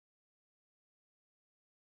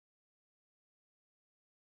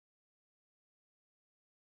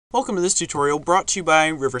Welcome to this tutorial brought to you by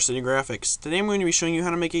River City Graphics. Today I'm going to be showing you how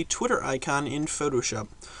to make a Twitter icon in Photoshop.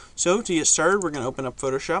 So to get started, we're going to open up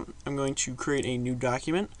Photoshop. I'm going to create a new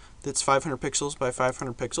document that's 500 pixels by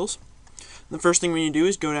 500 pixels. The first thing we need to do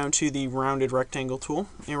is go down to the rounded rectangle tool,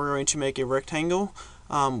 and we're going to make a rectangle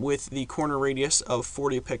with the corner radius of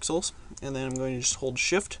 40 pixels. And then I'm going to just hold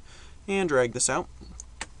Shift and drag this out.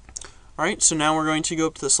 Alright, so now we're going to go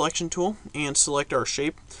up to the selection tool and select our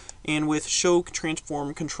shape. And with Show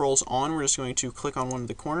Transform Controls on, we're just going to click on one of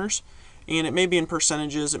the corners. And it may be in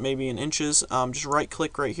percentages, it may be in inches. Just right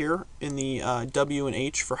click right here in the W and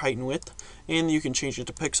H for height and width. And you can change it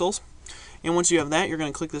to pixels. And once you have that, you're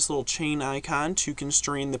going to click this little chain icon to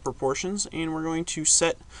constrain the proportions. And we're going to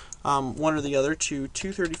set one or the other to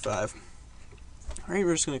 235. Alright,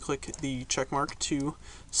 we're just going to click the check mark to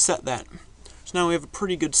set that. So now we have a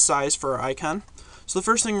pretty good size for our icon. So the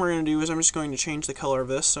first thing we're going to do is I'm just going to change the color of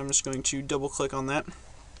this. So I'm just going to double click on that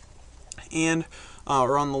and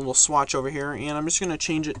or on the little swatch over here, and I'm just going to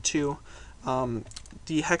change it to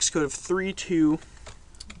the hex code of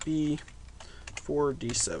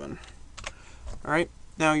 32B4D7. Alright,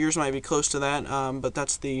 now yours might be close to that, but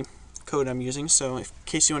that's the code I'm using, so in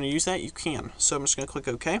case you want to use that, you can. So I'm just going to click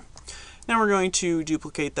OK. Now we're going to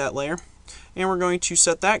duplicate that layer, and we're going to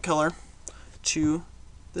set that color to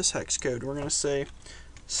this hex code. We're going to say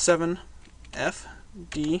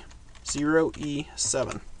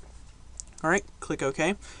 7FD0E7. Alright, click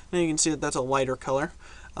OK. Now you can see that that's a lighter color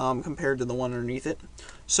compared to the one underneath it.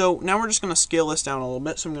 So now we're just going to scale this down a little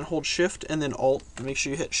bit. So I'm going to hold Shift and then Alt. Make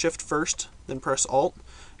sure you hit Shift first, then press Alt.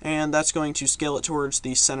 And that's going to scale it towards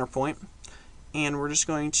the center point. And we're just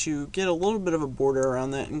going to get a little bit of a border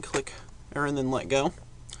around that and click, and then let go.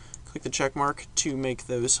 Click the check mark to make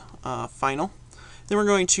those final. Then we're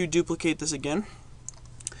going to duplicate this again,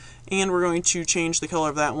 and we're going to change the color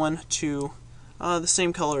of that one to the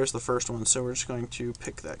same color as the first one, so we're just going to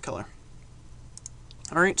pick that color.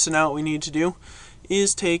 Alright, so now what we need to do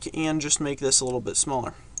is take and just make this a little bit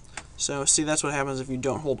smaller. So see, that's what happens if you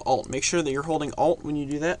don't hold Alt. Make sure that you're holding Alt when you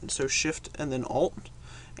do that, so Shift and then Alt,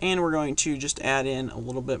 and we're going to just add in a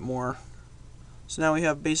little bit more. So now we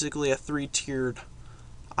have basically a three-tiered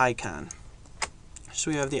icon. So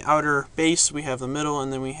we have the outer base, we have the middle,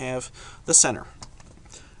 and then we have the center.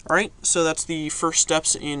 Alright, so that's the first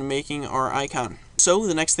steps in making our icon. So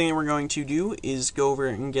the next thing that we're going to do is go over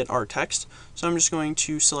and get our text. So I'm just going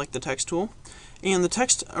to select the text tool. And the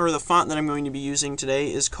text, or the font that I'm going to be using today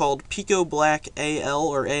is called Pico Black AL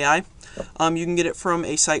or AI. You can get it from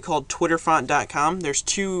a site called twitterfont.com. There's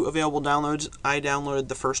two available downloads. I downloaded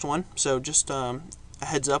the first one, so just a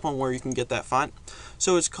heads up on where you can get that font.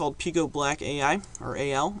 So it's called Pico Black AI or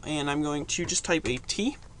AL, and I'm going to just type a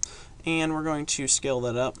T, and we're going to scale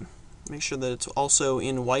that up. Make sure that it's also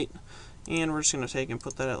in white, and we're just going to take and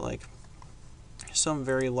put that at like some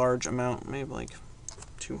very large amount, maybe like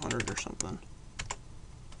 200 or something.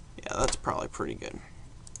 Yeah, that's probably pretty good.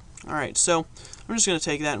 Alright, so I'm just going to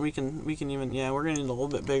take that, and we can even, yeah, we're going to need a little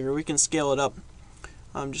bit bigger. We can scale it up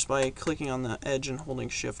just by clicking on the edge and holding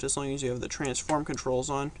Shift. As long as you have the transform controls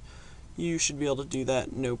on, you should be able to do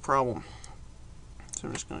that no problem. So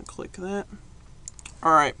I'm just going to click that.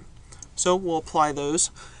 Alright, so we'll apply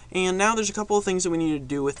those. And now there's a couple of things that we need to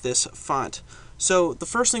do with this font. So the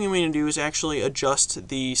first thing that we need to do is actually adjust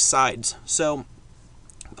the sides. So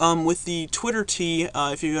with the Twitter T,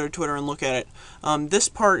 if you go to Twitter and look at it, this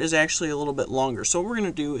part is actually a little bit longer. So what we're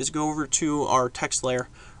going to do is go over to our text layer,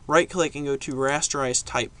 right click and go to rasterize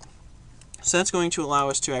type. So that's going to allow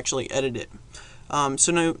us to actually edit it.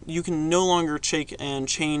 So now you can no longer take and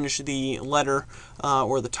change the letter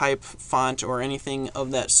or the type, font, or anything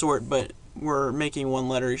of that sort, but we're making one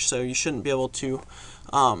letter, so you shouldn't be able to,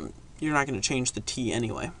 you're not going to change the T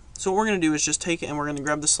anyway. So what we're going to do is just take it, and we're going to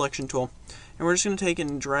grab the selection tool, and we're just going to take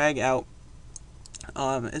and drag out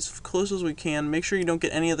as close as we can. Make sure you don't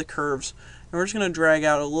get any of the curves, and we're just going to drag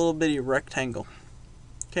out a little bitty rectangle.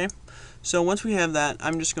 Okay, so once we have that,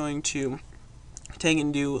 I'm just going to take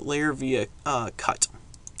and do layer via cut.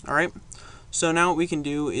 Alright, so now what we can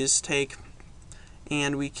do is take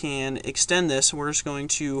and we can extend this. We're just going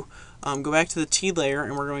to go back to the T layer,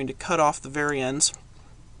 and we're going to cut off the very ends.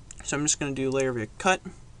 So I'm just going to do layer via cut,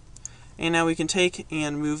 and now we can take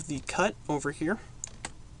and move the cut over here,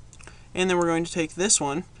 and then we're going to take this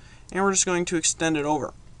one and we're just going to extend it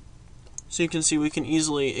over. So you can see we can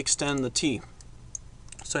easily extend the T.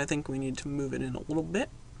 So I think we need to move it in a little bit.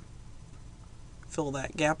 Fill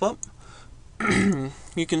that gap up.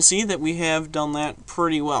 You can see that we have done that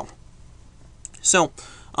pretty well. So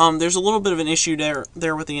there's a little bit of an issue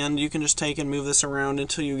there with the end. You can just take and move this around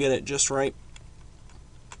until you get it just right.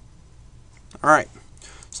 Alright,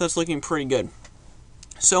 so So that's looking pretty good.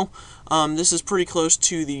 So this is pretty close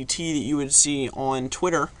to the T that you would see on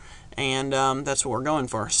Twitter, and that's what we're going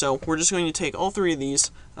for. So we're just going to take all three of these,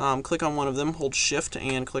 click on one of them, hold shift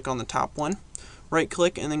and click on the top one, right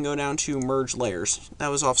click, and then go down to merge layers. That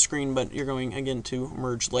was off screen, but you're going again to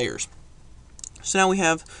merge layers. So now we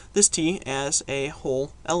have this T as a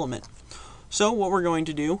whole element. So what we're going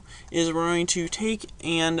to do is we're going to take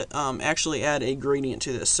and actually add a gradient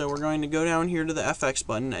to this. So we're going to go down here to the FX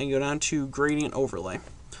button and go down to gradient overlay.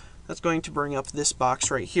 That's going to bring up this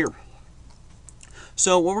box right here.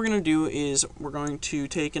 So what we're going to do is we're going to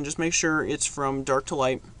take and just make sure it's from dark to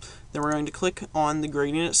light. Then we're going to click on the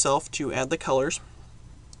gradient itself to add the colors.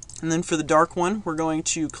 And then for the dark one, we're going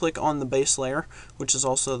to click on the base layer, which is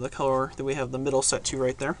also the color that we have the middle set to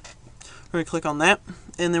right there. We're going to click on that,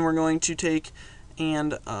 and then we're going to take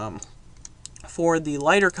and for the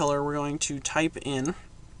lighter color, we're going to type in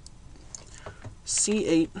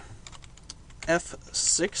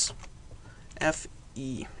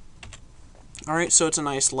C8F6FE. Alright, so it's a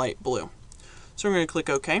nice light blue. So we're going to click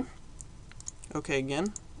OK, OK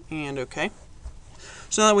again, and OK.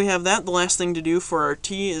 So now that we have that, the last thing to do for our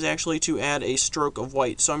T is actually to add a stroke of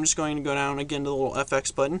white. So I'm just going to go down again to the little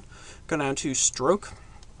FX button, go down to stroke,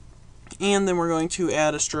 and then we're going to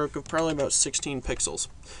add a stroke of probably about 16 pixels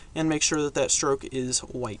and make sure that that stroke is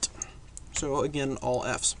white. So again, all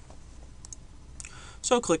F's.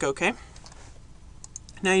 So click OK.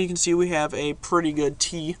 Now you can see we have a pretty good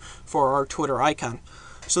T for our Twitter icon.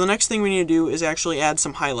 So the next thing we need to do is actually add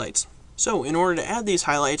some highlights. So in order to add these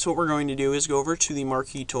highlights, what we're going to do is go over to the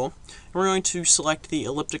Marquee tool, and we're going to select the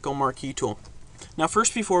Elliptical Marquee tool. Now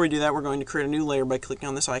first, before we do that, we're going to create a new layer by clicking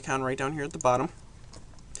on this icon right down here at the bottom.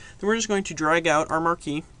 Then we're just going to drag out our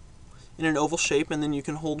marquee in an oval shape, and then you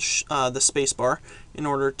can hold the space bar in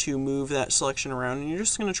order to move that selection around. And you're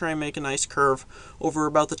just going to try and make a nice curve over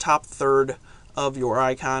about the top third of your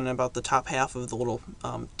icon, about the top half of the little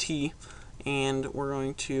T. And we're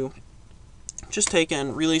going to just take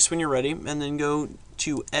and release when you're ready, and then go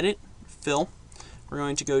to Edit, Fill. We're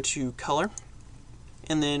going to go to Color,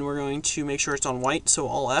 and then we're going to make sure it's on white, so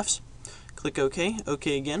all F's. Click OK,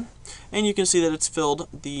 OK again, and you can see that it's filled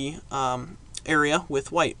the area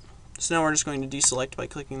with white. So now we're just going to deselect by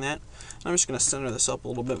clicking that. I'm just going to center this up a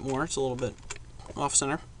little bit more. It's a little bit off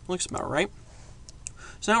center. Looks about right.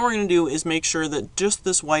 So now what we're going to do is make sure that just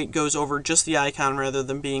this white goes over just the icon rather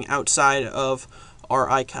than being outside of our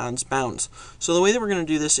icon's bounds. So the way that we're going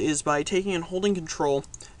to do this is by taking and holding Control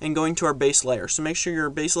and going to our base layer. So make sure your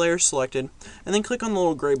base layer is selected, and then click on the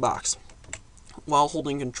little gray box while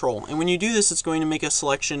holding Control. And when you do this, it's going to make a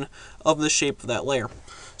selection of the shape of that layer.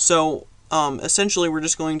 So essentially, we're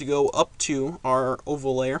just going to go up to our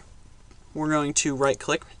oval layer. We're going to right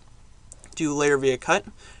click, do layer via cut,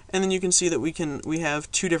 and then you can see that we have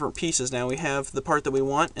two different pieces now. We have the part that we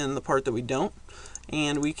want and the part that we don't,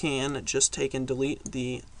 and we can just take and delete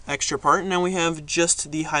the extra part. Now we have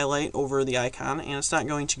just the highlight over the icon, and it's not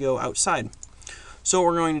going to go outside. So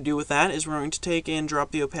what we're going to do with that is we're going to take and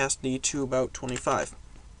drop the opacity to about 25.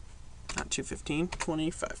 Not 215,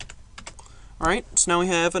 25. Alright, so now we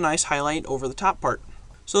have a nice highlight over the top part.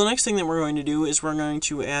 So the next thing that we're going to do is we're going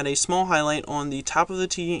to add a small highlight on the top of the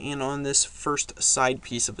T and on this first side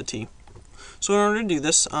piece of the T. So in order to do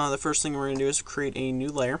this, the first thing we're going to do is create a new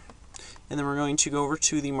layer. And then we're going to go over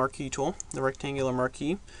to the Marquee tool, the rectangular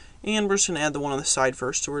marquee, and we're just going to add the one on the side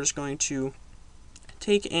first. So we're just going to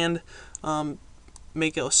take and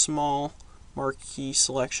make a small marquee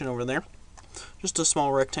selection over there, just a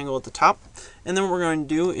small rectangle at the top. And then what we're going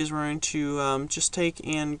to do is we're going to just take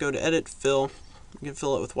and go to Edit, Fill. We can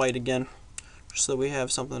fill it with white again, just so we have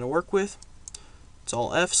something to work with. It's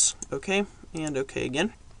all F's, OK, and OK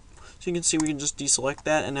again. So you can see we can just deselect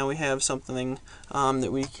that, and now we have something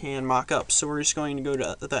that we can mock up. So we're just going to go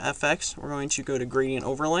to the FX, we're going to go to Gradient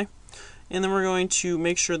Overlay, and then we're going to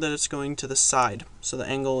make sure that it's going to the side, so the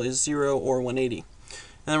angle is 0 or 180.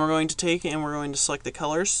 And then we're going to take and we're going to select the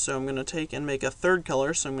colors. So I'm going to take and make a third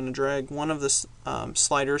color. So I'm going to drag one of the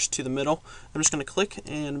sliders to the middle. I'm just going to click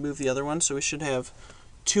and move the other one. So we should have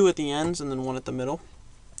 2 at the ends and then 1 at the middle.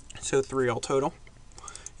 So 3 all total.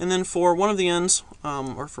 And then for one of the ends,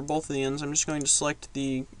 or for both of the ends, I'm just going to select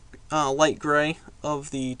the light gray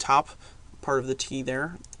of the top part of the T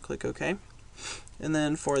there. Click OK. And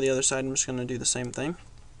then for the other side, I'm just going to do the same thing.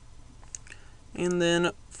 And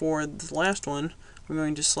then for the last one, I'm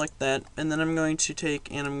going to select that, and then I'm going to take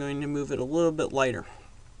and I'm going to move it a little bit lighter,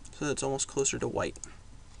 so that it's almost closer to white.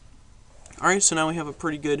 Alright, so now we have a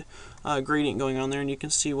pretty good gradient going on there, and you can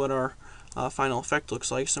see what our final effect looks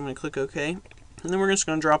like. So I'm going to click OK, and then we're just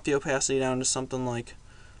going to drop the opacity down to something like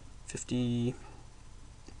 50,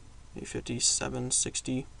 maybe 57,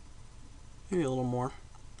 60, maybe a little more.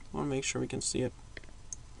 I want to make sure we can see it.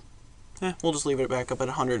 We'll just leave it back up at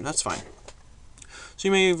 100. That's fine. So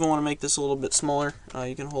you may even want to make this a little bit smaller.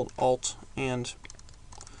 You can hold Alt and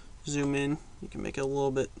zoom in. You can make it a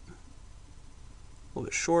little bit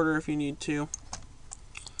shorter if you need to,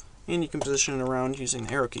 and you can position it around using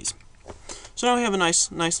the arrow keys. So now we have a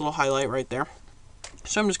nice little highlight right there.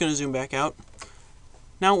 So I'm just going to zoom back out.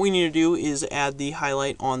 Now what we need to do is add the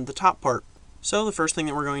highlight on the top part. So the first thing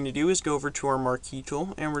that we're going to do is go over to our Marquee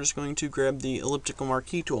tool, and we're just going to grab the Elliptical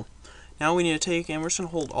Marquee tool. Now we need to take, and we're just going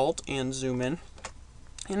to hold Alt and zoom in,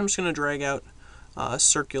 and I'm just going to drag out a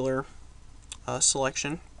circular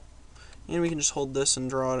selection, and we can just hold this and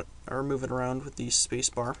draw it or move it around with the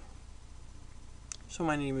space bar. So it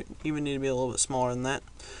might even need to be a little bit smaller than that,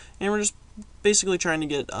 and we're just basically trying to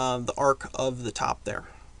get the arc of the top there.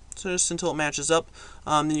 So just until it matches up,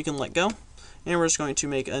 then you can let go, and we're just going to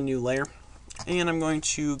make a new layer. And I'm going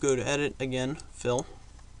to go to Edit again, Fill.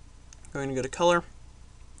 I'm going to go to Color,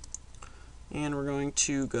 and we're going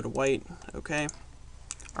to go to White. Okay.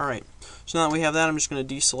 Alright, so now that we have that, I'm just going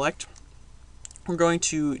to deselect. We're going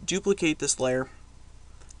to duplicate this layer,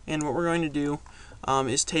 and what we're going to do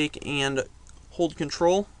is take and hold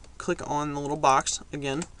Control, click on the little box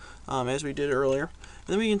again, as we did earlier, and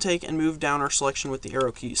then we can take and move down our selection with the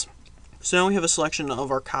arrow keys. So now we have a selection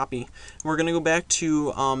of our copy. We're going to go back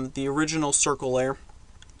to the original circle layer.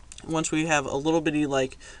 Once we have a little bitty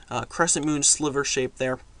like crescent moon sliver shape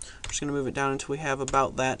there, I'm just going to move it down until we have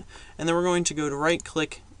about that, and then we're going to go to right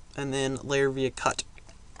click and then layer via cut.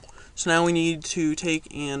 So now we need to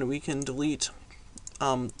take and we can delete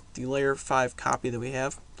the layer 5 copy that we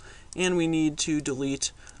have, and we need to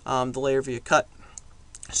delete the layer via cut.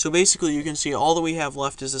 So basically you can see all that we have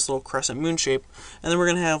left is this little crescent moon shape, and then we're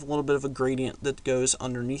going to have a little bit of a gradient that goes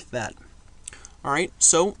underneath that. Alright,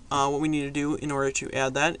 so what we need to do in order to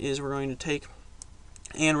add that is we're going to take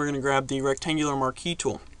and we're going to grab the rectangular marquee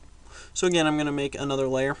tool. So again, I'm going to make another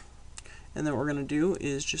layer, and then what we're going to do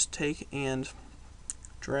is just take and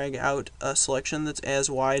drag out a selection that's as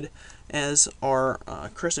wide as our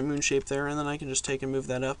crescent moon shape there, and then I can just take and move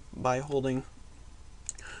that up by holding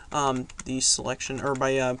the selection, or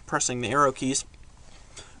by pressing the arrow keys.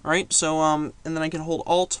 Alright, so and then I can hold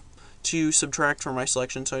Alt to subtract from my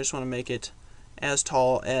selection, so I just want to make it as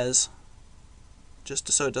tall as,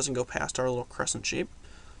 just so it doesn't go past our little crescent shape.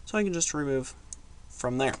 So I can just remove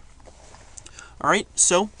from there. Alright,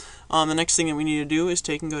 so the next thing that we need to do is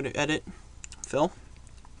take and go to Edit, Fill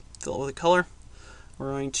it with a color.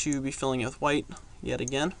 We're going to be filling it with white yet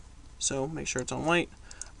again, so make sure it's on white.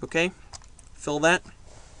 Okay, fill that.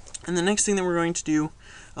 And the next thing that we're going to do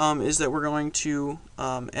is that we're going to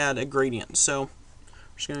add a gradient. So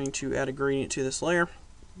we're just going to add a gradient to this layer.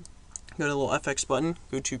 Go to the little FX button,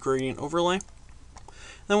 go to Gradient Overlay.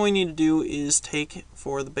 Then what we need to do is take,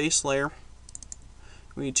 for the base layer,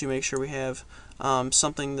 we need to make sure we have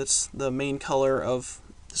something that's the main color of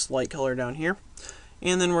this light color down here.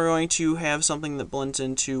 And then we're going to have something that blends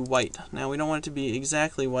into white. Now we don't want it to be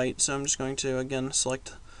exactly white, so I'm just going to again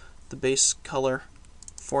select the base color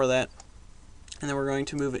for that, and then we're going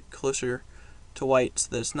to move it closer to white so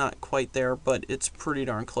that it's not quite there, but it's pretty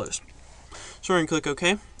darn close. So we're going to click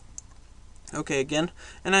OK. OK again,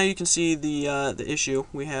 and now you can see the issue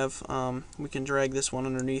we have. We can drag this one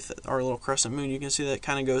underneath our little crescent moon. You can see that it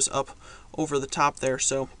kind of goes up over the top there,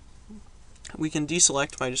 so we can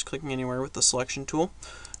deselect by just clicking anywhere with the selection tool.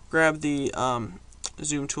 Grab the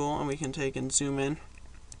zoom tool, and we can take and zoom in,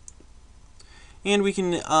 and we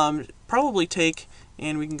can probably take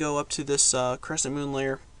and we can go up to this crescent moon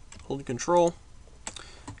layer, hold Control,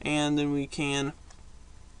 and then we can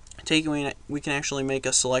take and we can actually make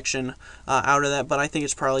a selection out of that, but I think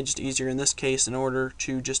it's probably just easier in this case in order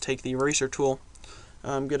to just take the eraser tool,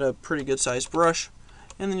 get a pretty good sized brush,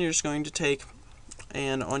 and then you're just going to take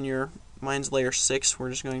and on your, mine's layer 6, we're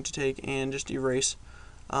just going to take and just erase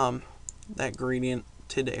that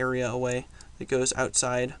gradiented area away that goes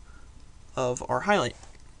outside of our highlight.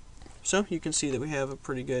 So you can see that we have a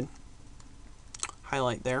pretty good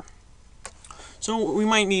highlight there. So we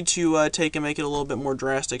might need to take and make it a little bit more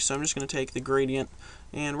drastic, so I'm just going to take the gradient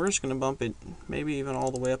and we're just going to bump it maybe even all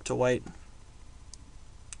the way up to white,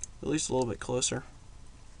 at least a little bit closer,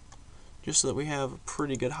 just so that we have a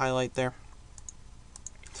pretty good highlight there.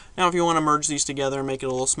 Now if you want to merge these together and make it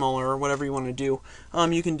a little smaller or whatever you want to do,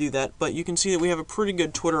 you can do that, but you can see that we have a pretty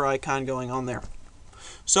good Twitter icon going on there.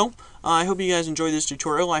 So, I hope you guys enjoyed this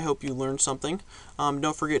tutorial. I hope you learned something.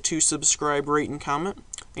 Don't forget to subscribe, rate, and comment,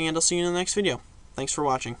 and I'll see you in the next video. Thanks for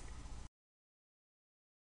watching.